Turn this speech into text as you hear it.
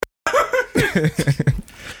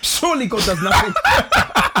Surely God does nothing.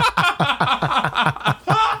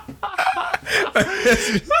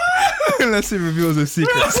 Unless he reveals his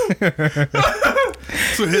secrets.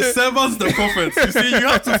 So his servants, the prophets. You see, you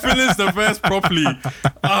have to finish the verse properly.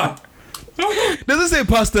 Does it say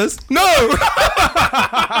pastors? No.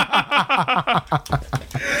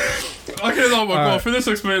 Okay, no, but go on. Finish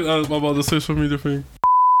explaining about the social media thing.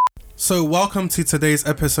 So welcome to today's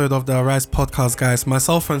episode of the Arise podcast, guys.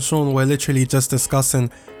 Myself and Sean were literally just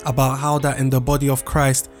discussing about how that in the body of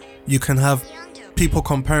Christ you can have people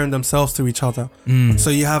comparing themselves to each other. So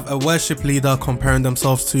you have a worship leader comparing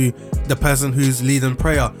themselves to the person who's leading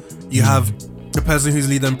prayer. You have the person who's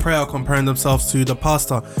leading prayer comparing themselves to the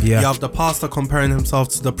pastor. You have the pastor comparing himself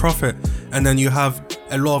to the prophet. And then you have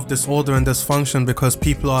a lot of disorder and dysfunction because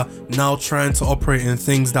people are now trying to operate in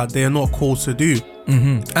things that they are not called to do.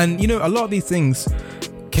 And you know, a lot of these things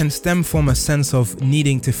can stem from a sense of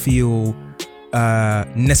needing to feel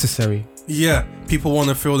necessary. Yeah, people want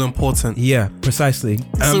to feel important. Yeah, precisely.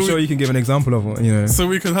 And So I'm sure you can give an example of it, you know. So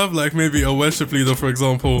we could have like maybe a worship leader, for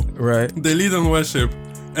example. Right. They lead in worship,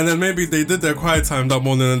 and then maybe they did their quiet time that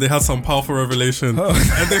morning and they had some powerful revelation.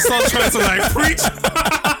 And they start trying to like preach.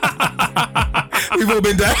 We've all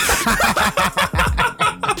been there.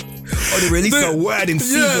 Or they release a word in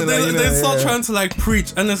season. Yeah, they start trying to like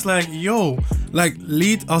preach, and it's like, yo, like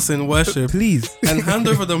lead us in worship, please, and hand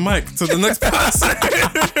over the mic to the next person.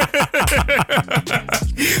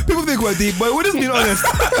 People think we're deep, but we're just being honest.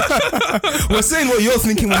 We're saying what you're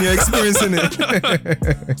thinking when you're experiencing it.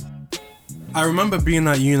 I remember being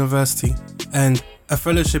at university, and a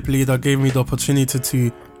fellowship leader gave me the opportunity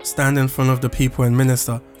to stand in front of the people and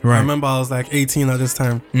minister. Right. I remember I was like 18 at this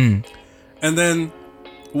time. And then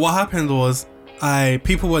what happened was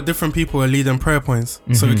different people were leading prayer points.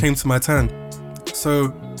 So it came to my turn.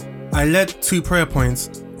 So I led 2 prayer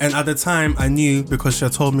points, and at the time I knew, because she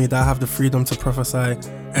had told me, that I have the freedom to prophesy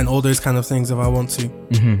and all those kind of things if I want to.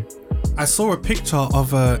 I saw a picture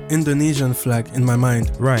of an Indonesian flag in my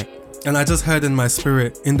mind. Right. And I just heard in my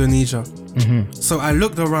spirit, Indonesia. So I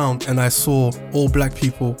looked around and I saw all black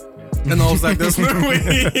people. And I was like, there's no way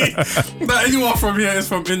that anyone from here is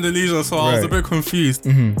from Indonesia. So I was a bit confused.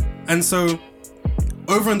 And so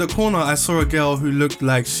over in the corner, I saw a girl who looked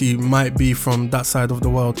like she might be from that side of the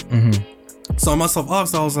world. So I must have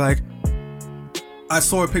asked, I was like, I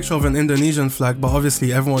saw a picture of an Indonesian flag, but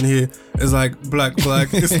obviously everyone here is like black.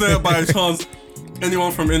 Is there by chance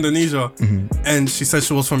anyone from Indonesia? And she said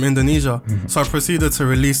she was from Indonesia. So I proceeded to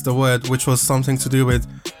release the word, which was something to do with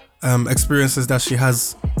experiences that she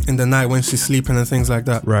has in the night when she's sleeping and things like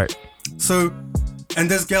that. Right. So, and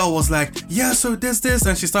this girl was like, yeah, so this,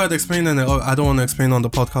 and she started explaining it. I don't want to explain on the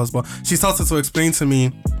podcast, but she started to explain to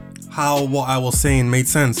me how what I was saying made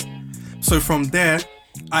sense. So from there,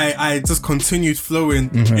 I just continued flowing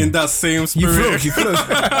in that same spirit. You flowed.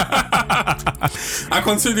 I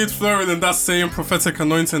continued flowing in that same prophetic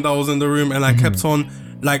anointing that was in the room, and I kept on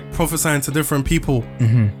like prophesying to different people.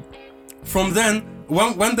 From then,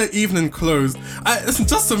 when the evening closed,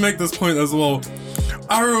 just to make this point as well,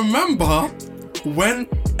 I remember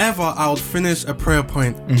whenever I would finish a prayer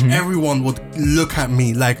point, everyone would look at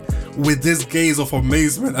me like with this gaze of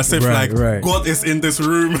amazement, as if God is in this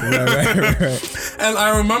room. And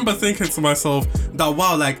I remember thinking to myself that,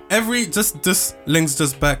 wow, like this links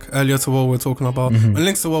just back earlier to what we're talking about, and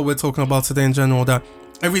links to what we're talking about today in general, that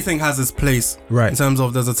everything has its place, in terms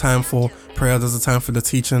of there's a time for prayer, there's a time for the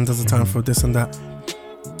teaching, there's a time for this and that.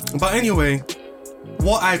 But anyway,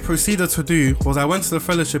 what I proceeded to do was I went to the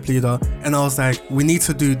fellowship leader and I was like, we need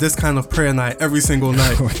to do this kind of prayer night every single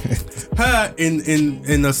night. Her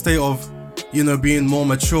in a state of, you know, being more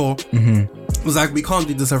mature, was like, we can't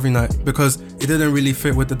do this every night because it didn't really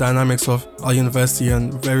fit with the dynamics of our university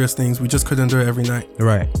and various things. We just couldn't do it every night.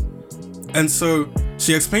 Right. And so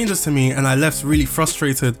she explained this to me and I left really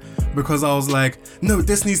frustrated because I was like, no,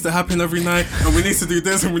 this needs to happen every night and we need to do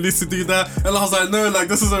this and we need to do that. And I was like, no, like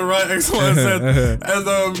this isn't right, X, Y, and Z.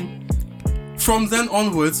 And from then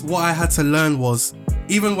onwards, what I had to learn was,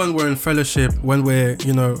 even when we're in fellowship, when we're,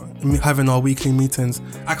 you know, having our weekly meetings,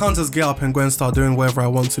 I can't just get up and go and start doing whatever I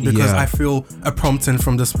want to because I feel a prompting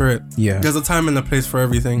from the Spirit. There's a time and a place for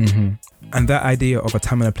everything. And that idea of a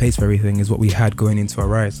time and a place for everything is what we had going into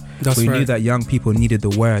Arise. We knew that young people needed the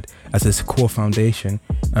word as its core foundation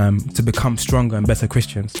to become stronger and better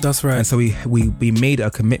Christians. That's right. And so we made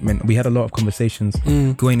a commitment. We had a lot of conversations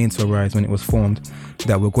going into Arise when it was formed,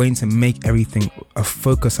 that we're going to make everything a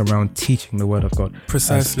focus around teaching the word of God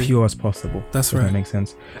precisely as pure as possible. That's right. That makes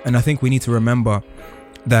sense. And I think we need to remember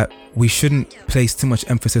that we shouldn't place too much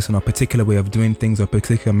emphasis on a particular way of doing things or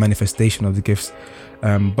particular manifestation of the gifts,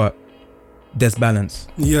 but there's balance.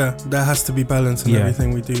 Yeah, there has to be balance in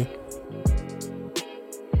everything we do.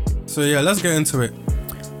 So yeah, let's get into it.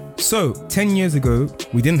 So 10 years ago,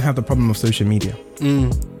 we didn't have the problem of social media.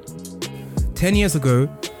 10 years ago,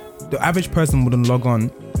 the average person wouldn't log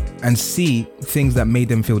on and see things that made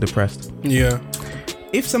them feel depressed. Yeah.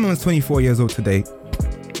 If someone was 24 years old today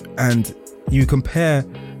and you compare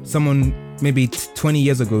someone maybe 20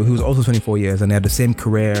 years ago who was also 24 years and they had the same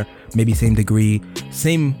career, maybe same degree,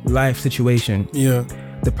 same life situation,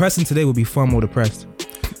 the person today will be far more depressed.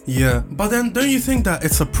 Yeah, but then don't you think that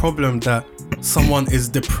it's a problem that someone is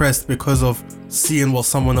depressed because of seeing what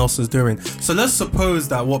someone else is doing? So let's suppose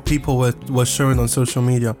that what people were showing on social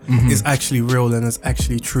media is actually real and is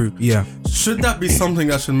actually true. Yeah. Should that be something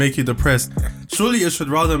that should make you depressed? Surely it should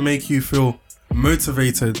rather make you feel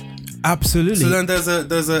motivated. Absolutely. So then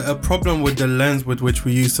there's a problem with the lens with which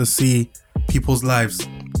we used to see people's lives.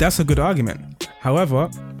 That's a good argument. However,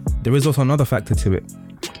 there is also another factor to it.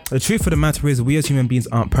 The truth of the matter is we as human beings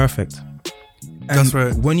aren't perfect. And that's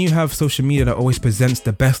right. When you have social media that always presents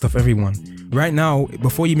the best of everyone, right now,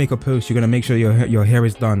 before you make a post, you're going to make sure your hair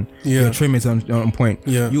is done, your trim is on point.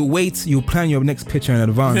 Yeah. You'll plan your next picture in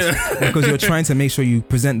advance because you're trying to make sure you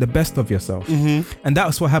present the best of yourself. And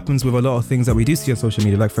that's what happens with a lot of things that we do see on social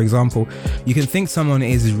media. Like, for example, you can think someone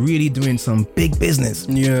is really doing some big business,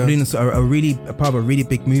 doing a part of a really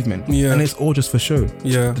big movement, and it's all just for show.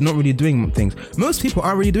 They're not really doing things. Most people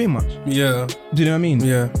aren't really doing much. Do you know what I mean?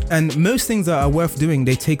 Yeah. And most things that are worth doing,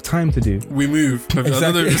 they take time to do. We move.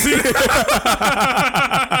 Exactly.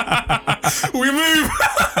 We move.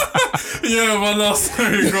 Yeah, but no,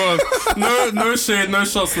 sorry, go on. No shade, no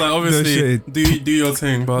shots. Like, obviously, do your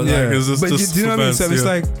thing, but like, it's just. But do you know what I mean? So it's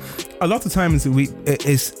like, a lot of times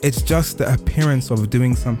it's just the appearance of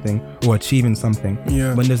doing something or achieving something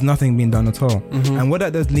when there's nothing being done at all. And what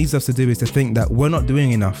that leads us to do is to think that we're not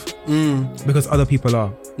doing enough because other people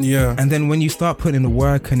are. Yeah. And then when you start putting in the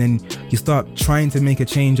work and then you start trying to make a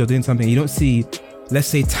change or doing something, you don't see, let's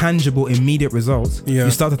say, tangible, immediate results. You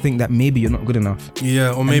start to think that maybe you're not good enough.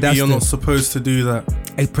 Yeah, or maybe you're not supposed to do that.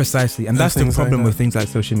 Precisely. And that's the problem with things like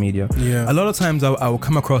social media. Yeah. A lot of times I will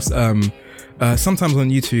come across, sometimes on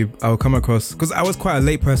YouTube, I will come across, because I was quite a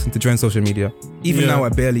late person to join social media. Even now, I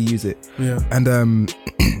barely use it. Yeah. And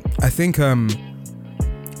I think,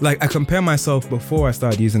 like, I compare myself before I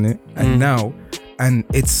started using it and now, and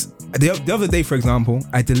it's, the other day, for example,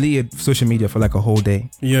 I deleted social media for like a whole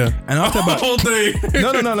day. Yeah. And after a whole day?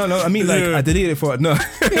 No. I mean, like, I deleted it for, no. Like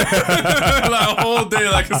a whole day,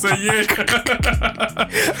 like I said,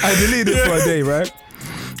 I deleted it for a day, right?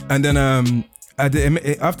 And then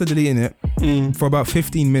after deleting it, for about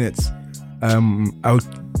 15 minutes, I would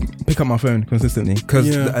pick up my phone consistently because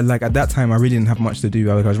like at that time I really didn't have much to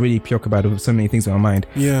do. I was really preoccupied with so many things in my mind.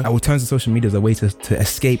 I would turn to social media as a way to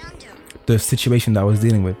escape the situation that I was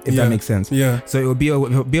dealing with, if that makes sense. So it would be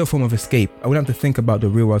a form of escape. I wouldn't have to think about the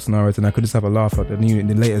real world scenarios, and I could just have a laugh at the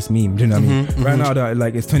latest meme. Do you know what I mean? Right now, that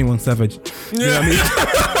like it's 21 Savage. You know what I mean?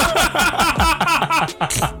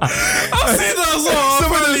 I've seen that as well.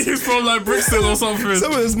 Apparently he's from like Brixton or something.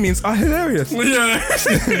 Some of those memes are hilarious. Yeah.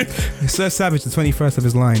 So Savage, the 21st of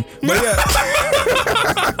his line. But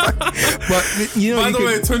but you know, by the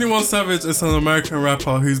way, 21 Savage is an American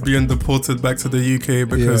rapper who's being deported back to the UK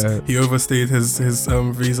because he overstayed his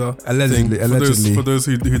visa. Allegedly. For those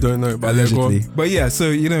who don't know. But allegedly. But yeah, so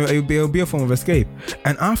you know, it'll be a form of escape.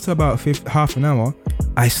 And after about half an hour,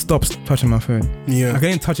 I stopped touching my phone. I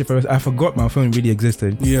didn't touch it I forgot my phone really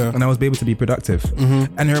existed. And I was able to be productive.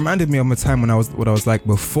 And it reminded me of my time when I was like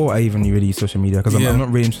before I even really used social media, because I'm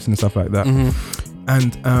not really interested in stuff like that.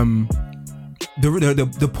 And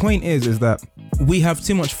the point is that we have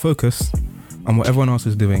too much focus on what everyone else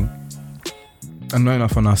is doing and not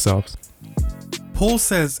enough on ourselves. Paul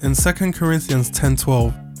says in 2 Corinthians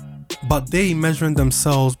 10:12, but they, measuring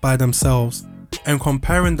themselves by themselves and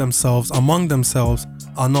comparing themselves among themselves,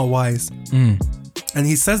 are not wise. And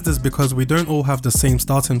he says this because we don't all have the same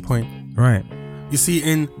starting point. Right. You see,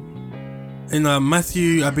 in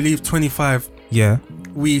Matthew, I believe 25,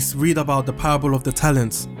 we read about the parable of the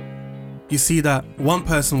talents. You see that one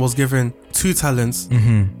person was given 2 talents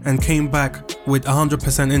and came back with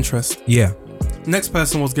 100% interest. Next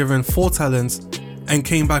person was given 4 talents and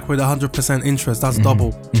came back with 100% interest. That's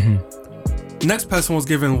double. Next person was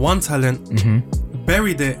given 1 talent,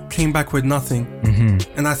 buried it, came back with nothing.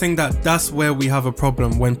 And I think that's where we have a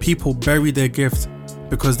problem, when people bury their gift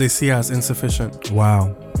because they see it as insufficient.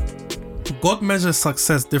 Wow. God measures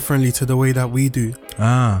success differently to the way that we do.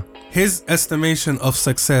 His estimation of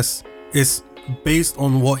success is based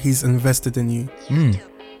on what he's invested in you.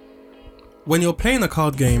 When you're playing a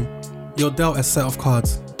card game, you're dealt a set of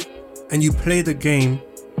cards, and you play the game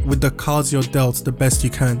with the cards you're dealt the best you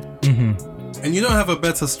can. Mm-hmm. And you don't have a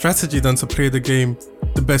better strategy than to play the game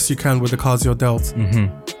the best you can with the cards you're dealt.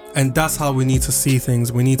 Mm-hmm. And that's how we need to see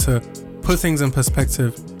things. We need to put things in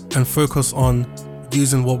perspective and focus on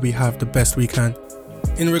using what we have the best we can.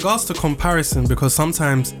 In regards to comparison, because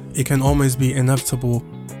sometimes it can almost be inevitable,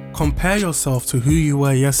 compare yourself to who you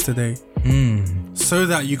were yesterday so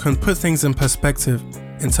that you can put things in perspective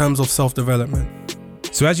in terms of self-development.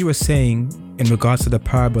 So as you were saying, in regards to the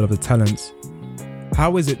parable of the talents,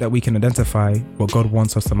 how is it that we can identify what God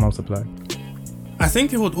wants us to multiply? I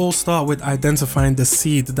think it would all start with identifying the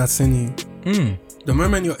seed that's in you. The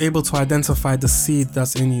moment you're able to identify the seed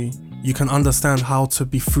that's in you, you can understand how to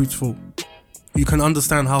be fruitful. You can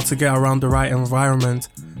understand how to get around the right environment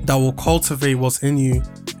that will cultivate what's in you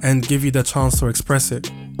and give you the chance to express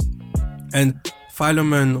it. And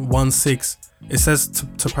Philemon 1:6, it says,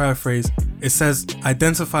 to paraphrase, it says,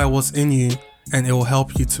 identify what's in you and it will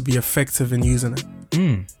help you to be effective in using it.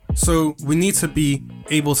 So we need to be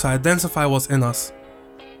able to identify what's in us,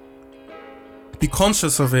 be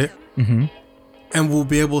conscious of it, and we'll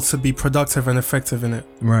be able to be productive and effective in it.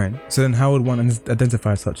 Right. So then how would one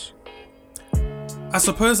identify such? I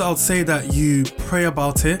suppose I would say that you pray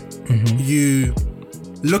about it. You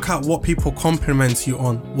look at what people compliment you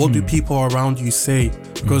on. What do people around you say?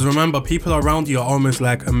 Because remember, people around you are almost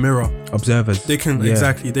like a mirror. Observers. They can,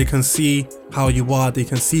 exactly, they can see how you are. They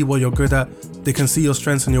can see what you're good at. They can see your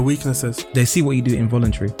strengths and your weaknesses. They see what you do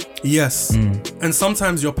involuntary. Yes. And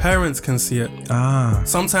sometimes your parents can see it.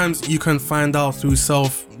 Sometimes you can find out through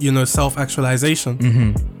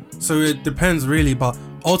self-actualization. So it depends really, but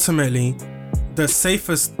ultimately, the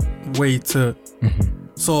safest way to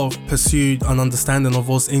sort of pursue an understanding of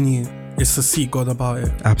what's in you is to seek God about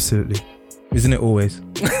it. Absolutely. Isn't it always?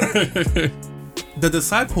 The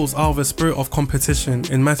disciples, out of a spirit of competition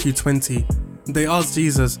in Matthew 20, they asked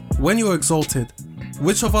Jesus, when you're exalted,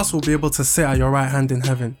 which of us will be able to sit at your right hand in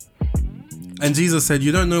heaven? And Jesus said,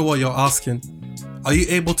 you don't know what you're asking. Are you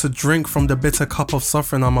able to drink from the bitter cup of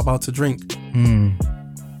suffering I'm about to drink?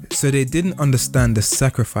 So they didn't understand the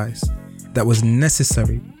sacrifice that was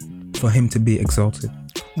necessary for him to be exalted.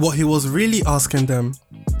 What he was really asking them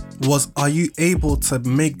was, are you able to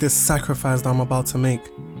make this sacrifice that I'm about to make?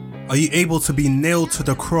 Are you able to be nailed to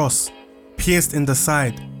the cross, pierced in the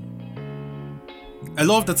side? A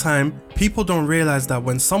lot of the time, people don't realize that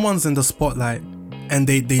when someone's in the spotlight and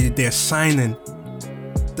they're shining,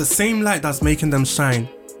 the same light that's making them shine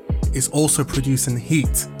is also producing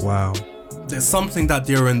heat. Wow. There's something that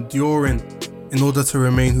they're enduring in order to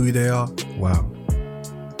remain who they are. Wow.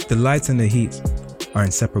 The light and the heat are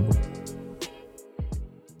inseparable.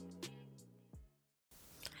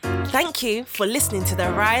 Thank you for listening to the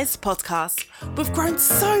Rise podcast. We've grown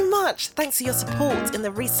so much thanks to your support in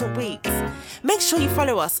the recent weeks. Make sure you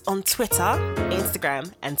follow us on Twitter,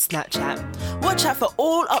 Instagram, and Snapchat. Watch out for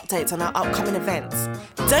all updates on our upcoming events.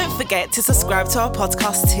 Don't forget to subscribe to our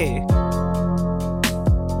podcast too.